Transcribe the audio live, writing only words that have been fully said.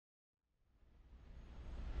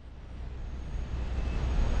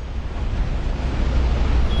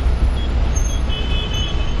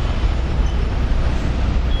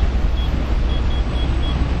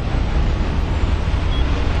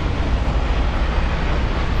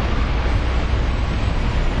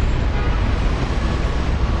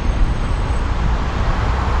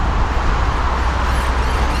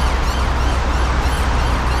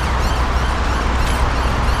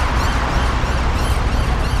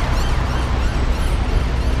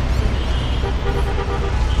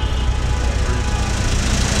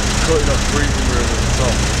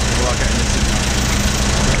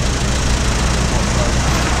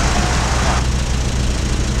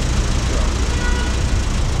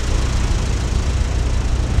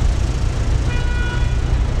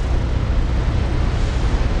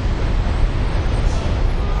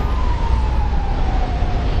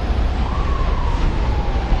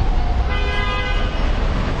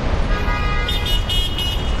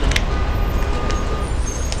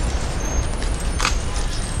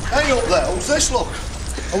way up there. What's this, look?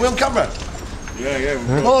 Are we on camera? Yeah.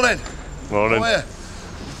 Morning. Morning. How are you?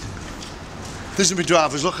 These are my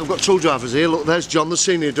drivers, look, I've got two drivers here. Look, there's John, the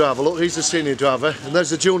senior driver, look, he's the senior driver. And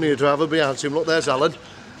there's the junior driver behind him, look, there's Alan.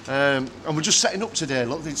 And we're just setting up today,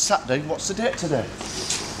 look, it's Saturday. What's the date today?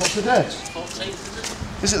 What's the date?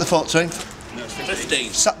 14th, is it the 14th? No, it's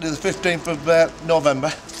 15th. Saturday the 15th of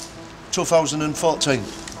November 2014.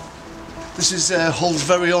 This is Hull's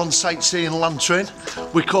very own sightseeing land train.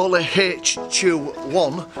 We call it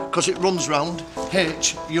H-Choo-1 because it runs round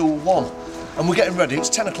H-U-1. And we're getting ready, it's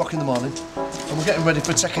 10 o'clock in the morning, and we're getting ready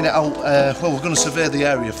for taking it out. Well, we're going to survey the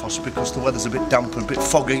area first because the weather's a bit damp and a bit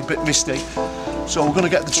foggy, a bit misty. So we're going to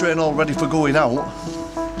get the train all ready for going out,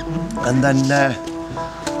 and then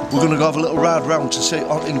we're going to go have a little ride round to see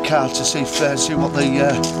in car to see what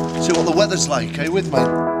the weather's like. Are you with me?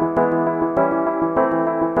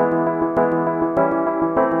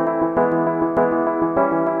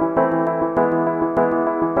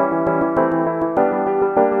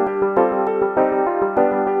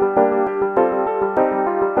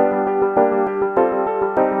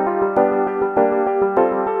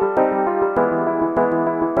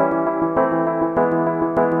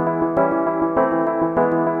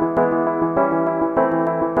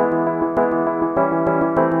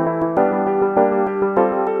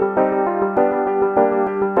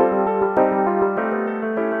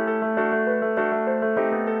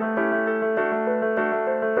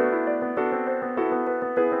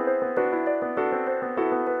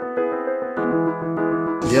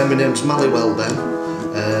 Yeah, my name's Welburn.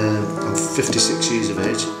 I'm 56 years of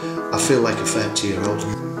age. I feel like a 30-year-old.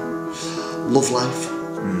 Love life,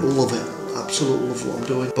 love it, absolutely love what I'm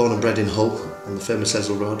doing. Born and bred in Hull, on the famous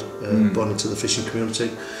Ezel Road, born into the fishing community.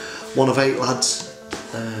 One of 8 lads,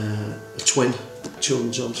 a twin,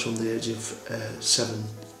 children's homes from the age of 7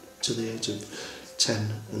 to the age of 10,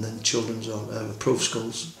 and then children's home, proof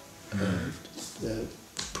schools,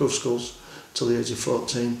 till the age of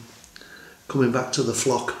 14. Coming back to the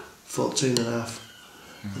flock, 14 and a half,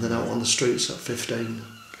 and then out on the streets at 15.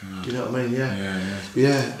 Do you know what I mean?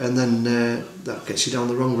 Yeah. And then that gets you down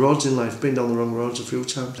the wrong roads in life. Been down the wrong roads a few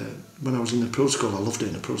times. When I was in the pro school, I loved it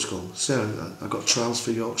in the pro school. So I got trials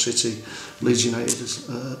for York City, Leeds United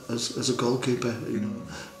as a goalkeeper. You know,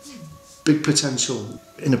 big potential.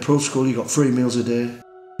 In a pro school, you got 3 meals a day.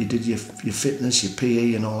 You did your fitness, your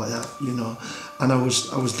PE and all like that, you know. And I was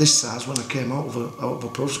this size when I came out of a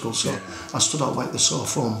pro school, so I stood out like the sore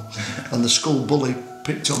thumb. And the school bully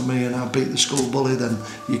picked on me and I beat the school bully, then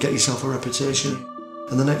you get yourself a reputation.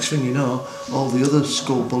 And the next thing you know, all the other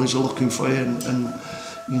school bullies are looking for you, and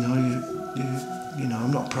you know, you know,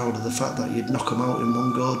 I'm not proud of the fact that you'd knock them out in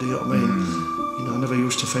one go, do you know what I mean? You know, I never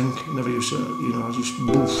used to think, never used to, you know, I just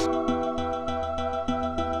boof.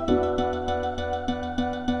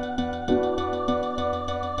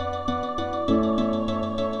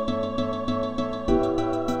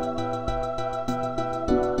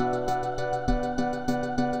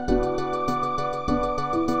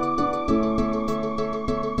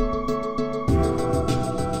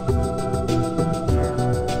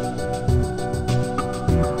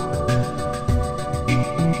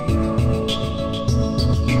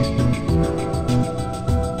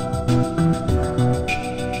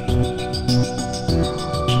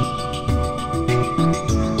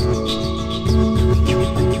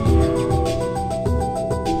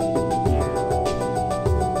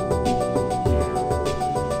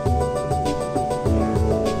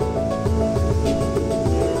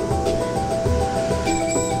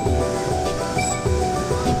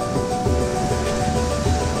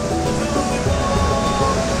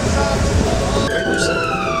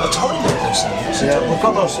 Yeah, we've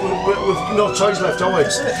got we've no toys left, have we?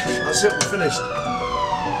 That's it. That's it, we're finished.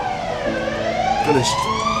 Finished.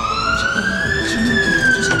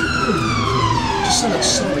 Just say that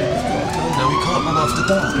sorry, we've got to go now, we can't run after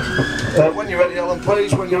dark. When you're ready, Alan,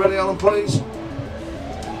 please. When you're ready, Alan, please.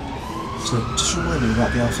 So, just remind me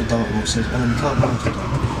about the after dark and what it says, and then we can't run after dark.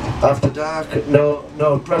 After dark,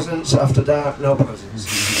 no presents. After dark, no presents.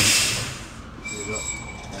 There you go.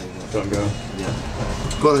 Don't go. Yeah.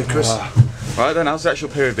 Go on then, Chris. Right then, how's the actual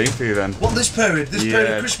period been for you then? What, this period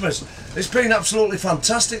of Christmas, it's been absolutely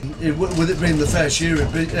fantastic. With it being the first year,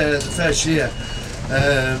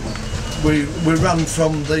 we ran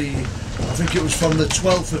from I think it was from the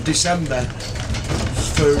 12th of December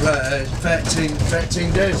for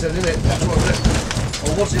 13 days then, innit? That's what it,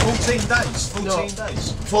 or was it 14 days? 14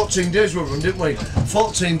 days? 14 days we run, didn't we?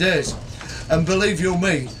 14 days. And believe you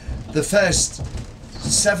me, the first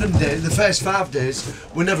 7 days, the first 5 days,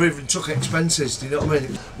 we never even took expenses. Do you know what I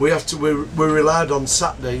mean? We relied on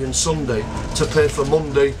Saturday and Sunday to pay for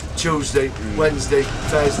Monday, Tuesday, Wednesday,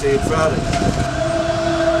 Thursday, and Friday.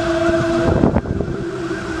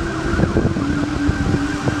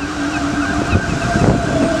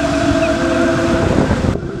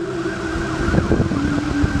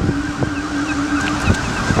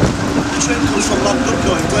 From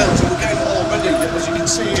Llandudno in Wales, and we're getting it all ready. As you can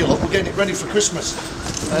see here, look, we're getting it ready for Christmas.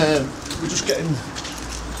 We're just getting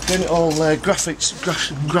it all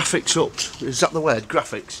graphics up. Is that the word?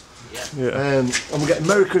 Graphics. Yeah. And we're getting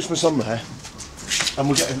Merry Christmas on there, and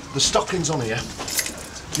we're getting the stockings on here.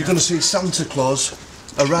 You're going to see Santa Claus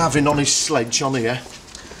arriving on his sledge on here.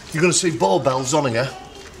 You're going to see ball bells on here.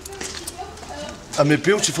 And my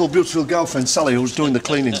beautiful, beautiful girlfriend Sally, who's doing the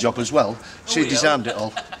cleaning job as well, she designed it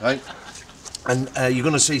all, right? And you're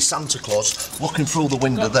going to see Santa Claus looking through the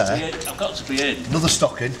window there. I've got to be in. Another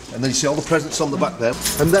stocking, and then you see all the presents on the back there.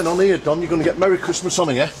 And then on here, Don, you're going to get Merry Christmas on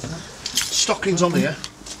here, stockings on here,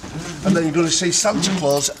 and then you're going to see Santa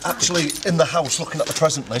Claus actually in the house looking at the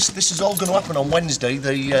present list. This is all going to happen on Wednesday,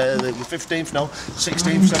 the 15th now,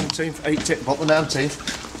 16th, 17th, 18th, about the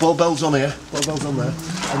 19th. Ball bells on here, ball bells on there,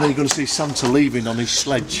 and then you're going to see Santa leaving on his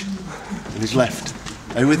sledge, on his left.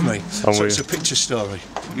 Are you with me? So it's a picture story,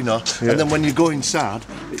 you know. Yeah. And then when you go inside,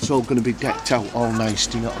 it's all going to be decked out, all nice.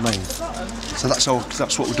 Do you know what I mean? So that's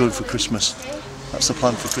what we're doing for Christmas. That's the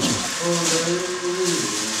plan for Christmas.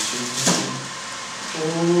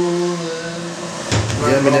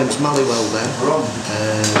 Yeah, my name's Mallywell then.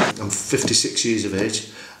 I'm 56 years of age.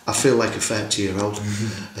 I feel like a 30-year-old.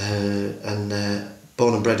 And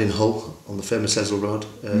born and bred in Hull on the famous Ezel Road,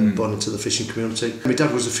 born into the fishing community. My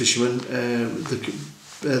dad was a fisherman.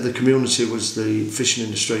 The community was the fishing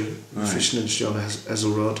industry, the fishing industry on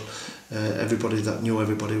Ezel Road. Everybody that knew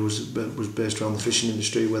everybody was based around the fishing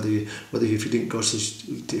industry. Whether if you didn't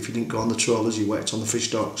go on the trawlers, you worked on the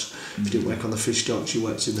fish docks. If you didn't work on the fish docks, you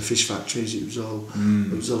worked in the fish factories. It was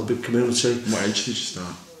all a big community. What age did you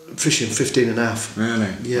start? Fishing 15 and a half.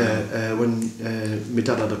 Really? Yeah. When my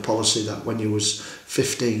dad had a policy that when you was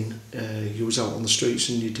 15, you was out on the streets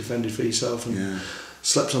and you defended for yourself and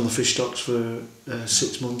slept on the fish docks for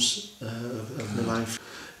 6 months of my life.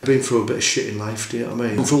 Been through a bit of shit in life, do you know what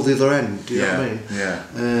I mean? Through the other end, do you know what I mean? Yeah.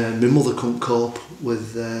 My mother couldn't cope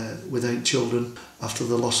with 8 children after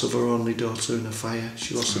the loss of her only daughter in a fire.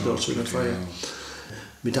 She lost her daughter in a fire.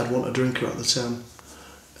 My dad wanted a drinker at the time,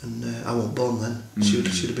 and I wasn't born then. She'd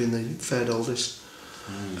have been the third oldest,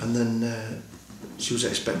 and then she was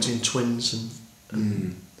expecting twins,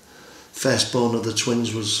 and firstborn of the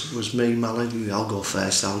twins was me, Mally. I'll go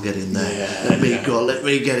first, I'll get in there. Let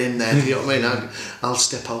me get in there. You know what I mean? I'll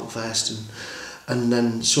step out first, and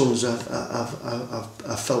then as soon as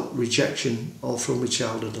I felt rejection all through my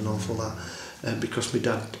childhood and all for that, because my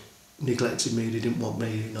dad neglected me, he didn't want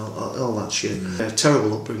me, you know, all that shit.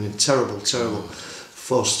 Terrible upbringing, terrible.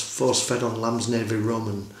 Force fed on Lamb's Navy rum,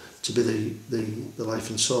 and to be the life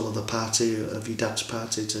and soul of the party, of your dad's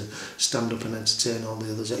party, to stand up and entertain all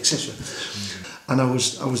the others, etc. And I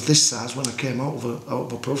was this size when I came out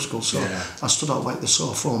of a pro school, so I stood out like the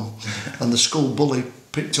sore thumb, and the school bully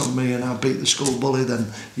picked on me, and I beat the school bully.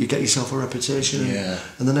 Then you get yourself a reputation,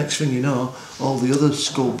 and the next thing you know, all the other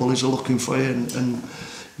school bullies are looking for you, and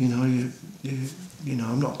you know you know,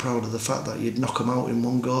 I'm not proud of the fact that you'd knock them out in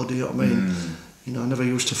one go. Do you know what I mean? You know, I never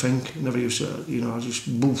used to think, you know, I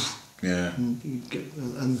just boof. Yeah. And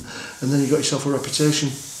then you got yourself a reputation.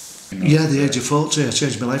 Yeah, the age of 40, I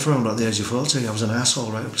changed my life around at the age of 40. I was an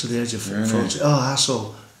arsehole right up to the age of 40. Oh,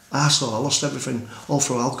 arsehole. I lost everything, all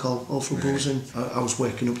through alcohol, all through boozing. I was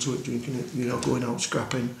waking up to it, drinking it, you know, going out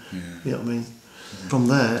scrapping, you know what I mean? From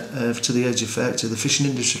there to the age of 30, the fishing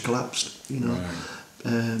industry collapsed, you know.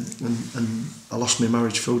 And I lost my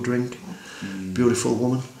marriage through drink, beautiful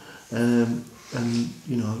woman. And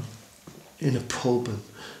you know, in a pub, and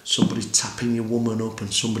somebody tapping your woman up, and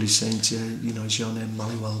somebody saying to you, you know, is your name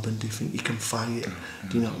Mally Welburn? Do you think you can fight?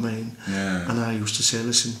 Do you know what I mean? And I used to say,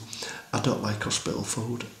 listen, I don't like hospital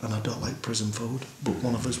food and I don't like prison food, but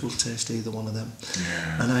one of us will taste either one of them.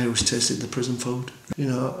 And I always tasted the prison food. You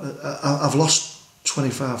know, I've lost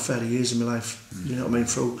 25, 30 years of my life. You know what I mean?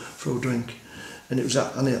 Through drink, and it was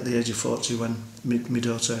only at the age of 40 when my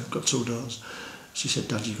daughter, I've got 2 daughters. She said,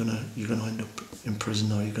 Dad, you're gonna end up in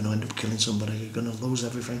prison, or you're gonna end up killing somebody. You're gonna lose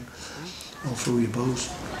everything, all through your booze.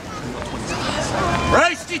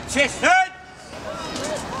 Roasted chestnut.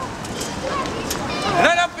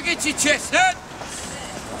 And don't forget your chestnut.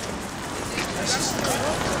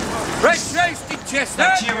 Fresh roasted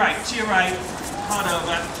chestnut. To your right. Hard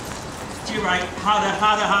over. To To your right. Harder,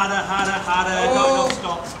 harder, harder, harder, harder. Go, don't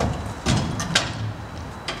stop.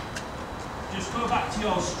 Just go back to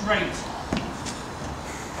your straight.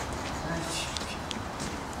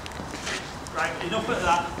 Right, enough of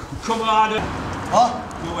that. Come harder.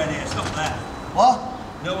 What? Nowhere near, stop there. What?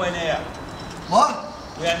 Nowhere near. What?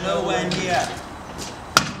 We are nowhere near.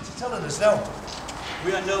 What's he telling us now?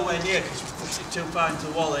 We are nowhere near because we pushed it too far into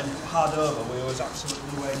the wall and hard over. We was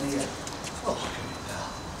absolutely nowhere near.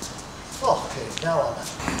 Okay, now on.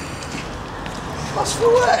 Lost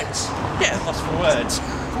for words. Yeah, lost for words.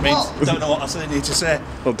 Means don't know what I need to say.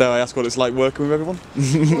 Well, dare I ask what it's like working with everyone?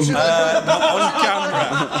 Not on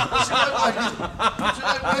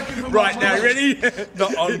camera. Right now, ready?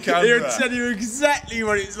 Not on camera. He'll tell you exactly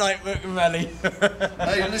what it's like working with Ellie.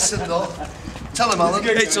 Hey, listen though. Tell him, Alan.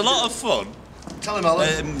 It's a lot of fun. Tell him,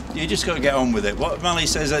 Alan. You just got to get on with it. What Mally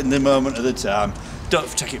says in the moment of the time, don't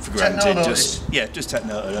take it for granted. Just take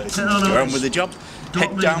note of it. Just go on with the job.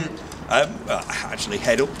 Head down. Actually,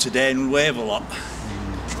 head up today and wave a lot.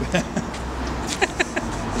 He's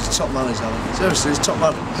top man, is Alan. Seriously, he's top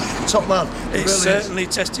man. Top man. It's really certainly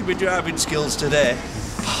tested my driving skills today.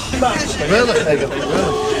 Really?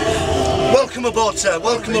 Welcome aboard, sir.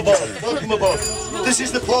 Welcome aboard. Welcome aboard. This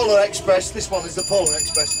is the Polar Express. This one is the Polar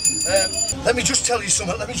Express. Let me just tell you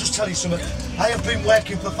something. I have been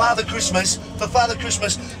working for Father Christmas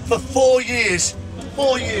for 4 years.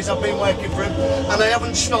 4 years I've been working for him, and I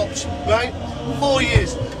haven't stopped. Right? 4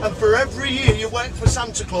 years. And for every year you work for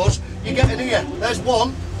Santa Claus, you get an ear. There's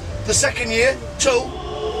one. The second year, 2.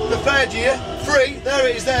 The third year, 3. There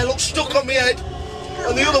it is. There. Look, stuck on my head.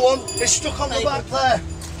 And the other one is stuck on the back there.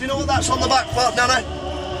 Do you know what that's on the back for, Nana?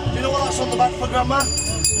 Do you know what that's on the back for, Grandma?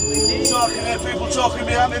 So I can hear people talking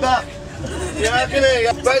behind my back. Yeah, I can hear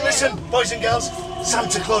you. Right, listen, boys and girls.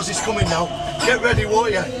 Santa Claus is coming now. Get ready,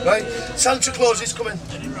 won't you? Right? Santa Claus is coming.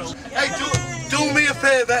 Hey, do me a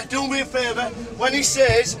favour. When he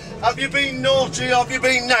says, have you been naughty or have you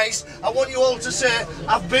been nice, I want you all to say,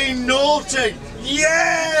 I've been naughty.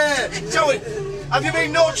 Yeah! Joey, have you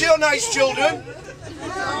been naughty or nice, children?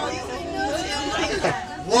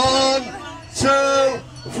 1, 2,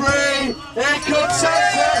 3, here comes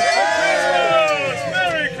Santa!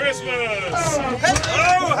 Merry Christmas!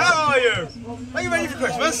 Oh, how are you? Are you ready for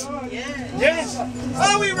Christmas? Yes.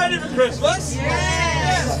 Are we ready for Christmas?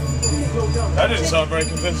 Yes. That didn't sound very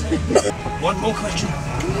convincing. One more question.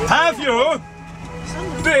 Have you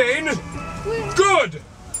been good?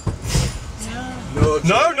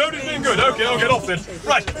 No, nobody's been good. Okay, I'll get off then.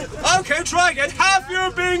 Right. Okay, try again. Have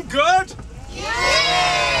you been good?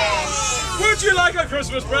 Yes. Would you like a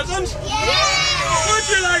Christmas present? Yes. Would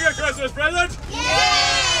you like a Christmas present?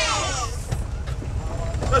 Yes.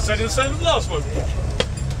 That's the same as the last one.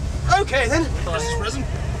 Okay then. Christmas present.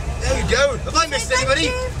 There you go. Have I missed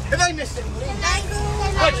anybody? Right,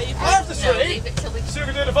 after 3, see if we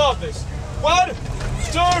can do the fastest. 1, 2,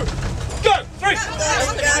 go! 3!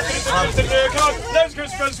 Come on, there's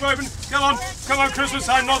Christmas presents open. Come on, Christmas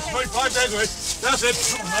time, not 5 days away. That's it.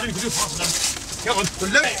 Come on, I think we can do faster now. Come on,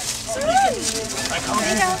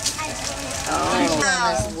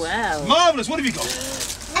 As well. Marvellous, what have you got?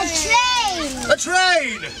 A train! A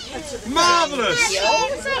train! Marvellous!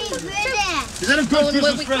 Is that a good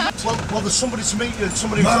Christmas present? Well, there's somebody to meet you,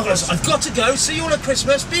 somebody Marvellous, I've got to go. See you all at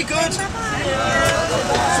Christmas. Be good. Sorry,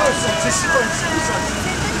 there's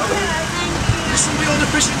somebody on the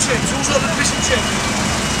fishing chips. Who's on the fishing chips?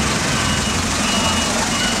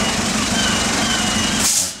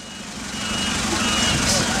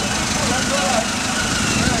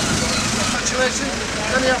 Congratulations.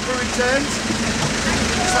 Any offer returns?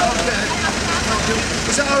 Is that okay?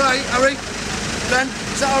 Was that alright, Harry? Ben,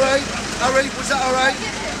 is that alright? Harry, was that alright?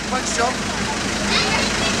 Thanks, John.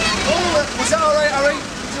 Oh, was that alright, Harry?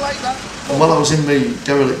 Did you like that? While I was in the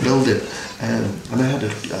derelict building, and I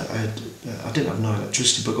didn't have no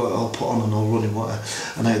electricity, but got it all put on and all running water,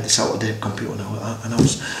 and I had this out-of-date computer now, and I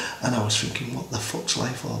was thinking, what the fuck's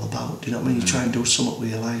life all about? Do you know what I mean? You try and do something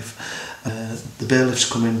with your life. The bailiffs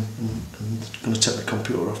come in and going to take the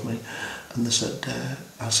computer off me, and they said,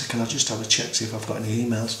 I said, can I just have a check, see if I've got any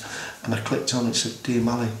emails? And I clicked on it, it said, dear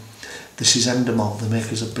Mally, this is Endemol, the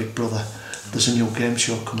makers of Big Brother. There's a new game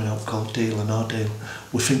show coming out called Deal or No Deal.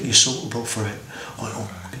 We think you're suitable for it.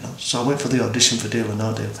 So I went for the audition for Deal or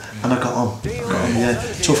No Deal, and I got on. Yeah,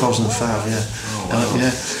 2005, yeah.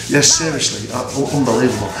 Yeah, seriously,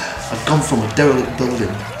 unbelievable. I'd gone from a derelict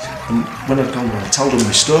building, and when I'd gone there, I told them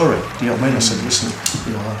my story. You know what I mean? I said, listen,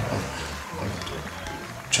 you know, I'm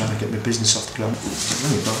trying to get my business off the ground.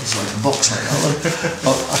 It's like a box like that.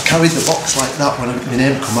 I carried the box like that when my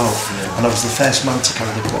name come out, and I was the first man to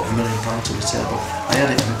carry the £250,000 to the table. I had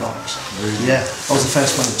it in my box. Yeah, I was the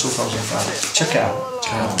first man in 2005. Check it out.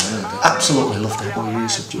 Absolutely loved it. What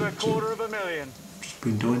years I've just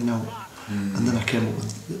been doing now. And then I came up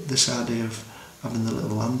with this idea of having the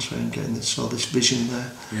little land train, getting this, saw this vision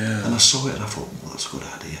there, and I saw it and I thought, well, that's a good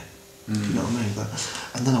idea. Do you know what I mean?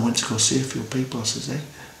 And then I went to go see a few people. I said, hey,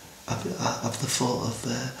 I've the thought of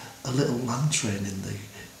a little land train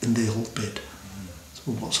in the old bid.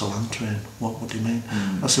 Well, what's a land train? What do you mean?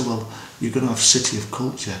 I said, well, you're going to have City of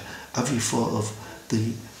Culture. Have you thought of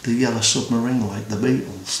the yellow submarine like the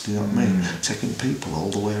Beatles? Do you know what I mean? Taking people all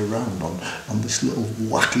the way around on this little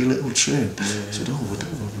wacky little train. I said, oh,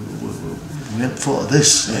 we haven't thought of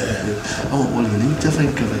this. Oh, well, you need to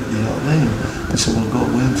think of it. You know what I mean? I said, well, go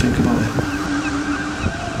away and think about it.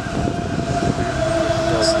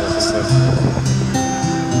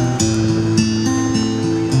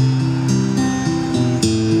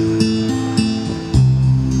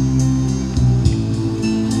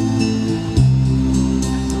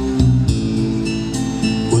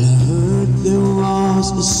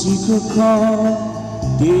 A secret chord,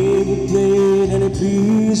 David played and it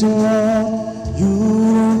pleased her. You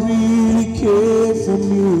don't really care for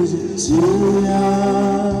music till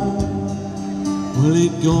you're. Well,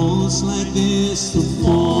 it goes like this: the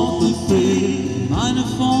fourth, the fifth, minor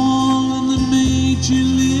fall, and the major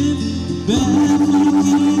lift. Barefoot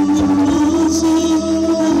in the notes of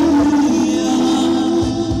hallelujah,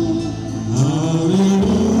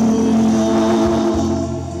 hallelujah,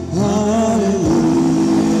 hallelujah.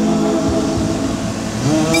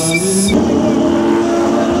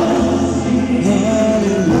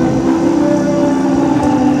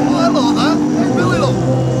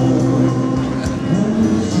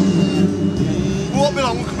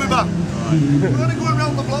 We're only going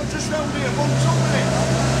round the block, just round here, 1 2 minutes.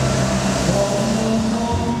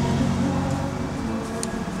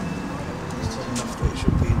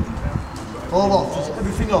 All off, is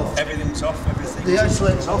everything off? Everything's off, everything. The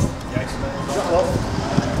isolate's off? The isolate's off.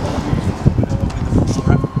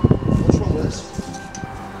 What's wrong with this?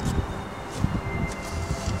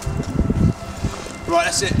 Right,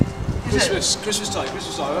 that's it. Christmas time.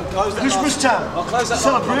 I'll close that Christmas time. I'll close that.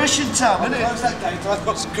 Celebration time, isn't it? I'll close that gate. I've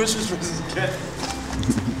got some Christmas presents to get.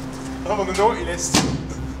 I'm on the naughty list.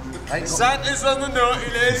 Santa's on the naughty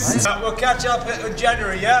list. We'll catch up in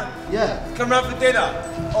January, yeah? Yeah. Come round for dinner.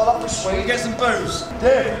 Oh, that was sweet. Get some booze.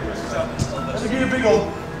 Dave, let me give you a big hug.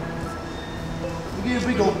 Let me give you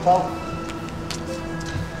a big hug, pal.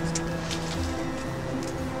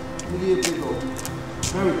 Let me give you a big hug.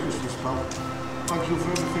 Merry Christmas, pal. Thank you for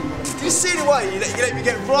everything that you do. Do you see the way you let me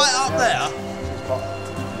get right up there?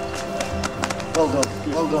 Well done,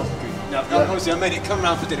 well done. No, obviously I made it come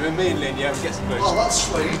round for dinner with me and Lynn, yeah, we'll get some booze. Oh, that's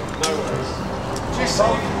sweet. No worries. Cheers,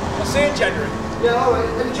 pal. I'll see you in January. Yeah,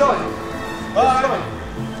 alright, enjoy. Bye.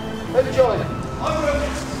 Enjoy.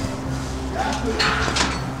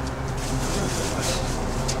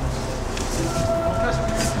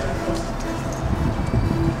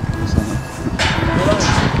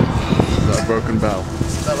 Is that a broken bell?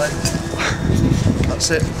 That's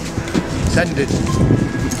it. It's ended.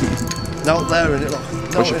 Now there in it, look.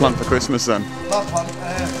 What's your plan for Christmas then? My plan,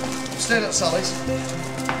 I'm staying at Sally's.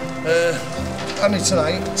 Only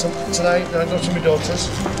tonight, then I go to my daughter's.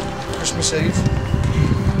 Christmas Eve.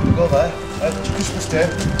 I go there. Christmas Day,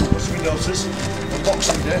 go to my daughter's. And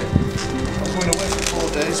Boxing Day, I'm going away for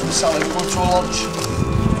 4 days with Sally. We're going to a lodge.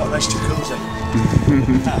 Got a nice jacuzzi.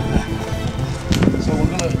 So we're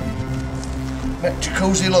going to make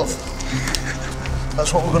jacuzzi love.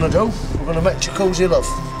 That's what we're going to do. We're going to make jacuzzi love.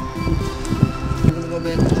 We're going to go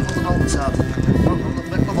make love on the mountaintop.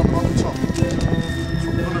 Make love on the mountaintop. That's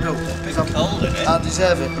what we're going to do. It's a bit cold, isn't it? I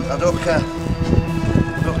deserve it. I don't care. I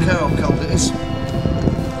don't care how cold it is. I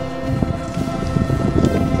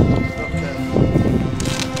don't care.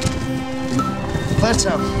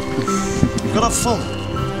 Playtime. You've got to have fun.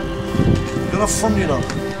 You've got to have fun, you know.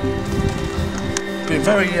 Been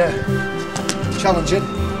very challenging.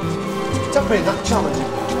 It's not been that challenging.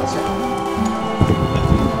 That's it.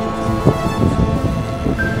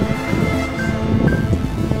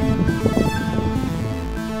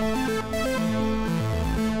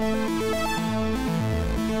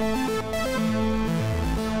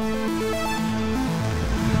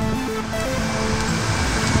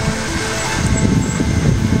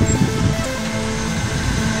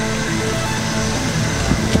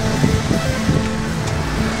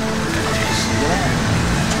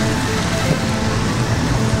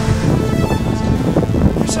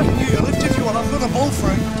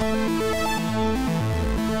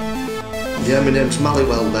 Yeah, my name's Mally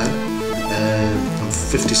Welburn. I'm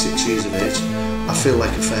 56 years of age. I feel like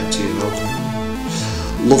a 30-year-old.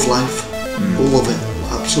 Love life. Love it.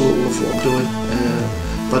 Absolutely love what I'm doing.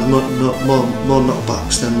 But more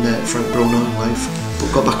knockbacks than Frank Bruno in life.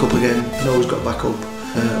 But got back up again. And always got back up.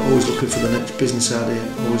 Always looking for the next business idea.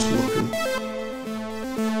 Always looking.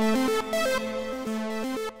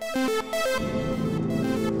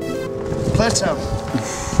 Playtime.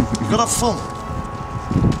 You've got to have fun.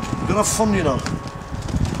 You've got to have fun, you know.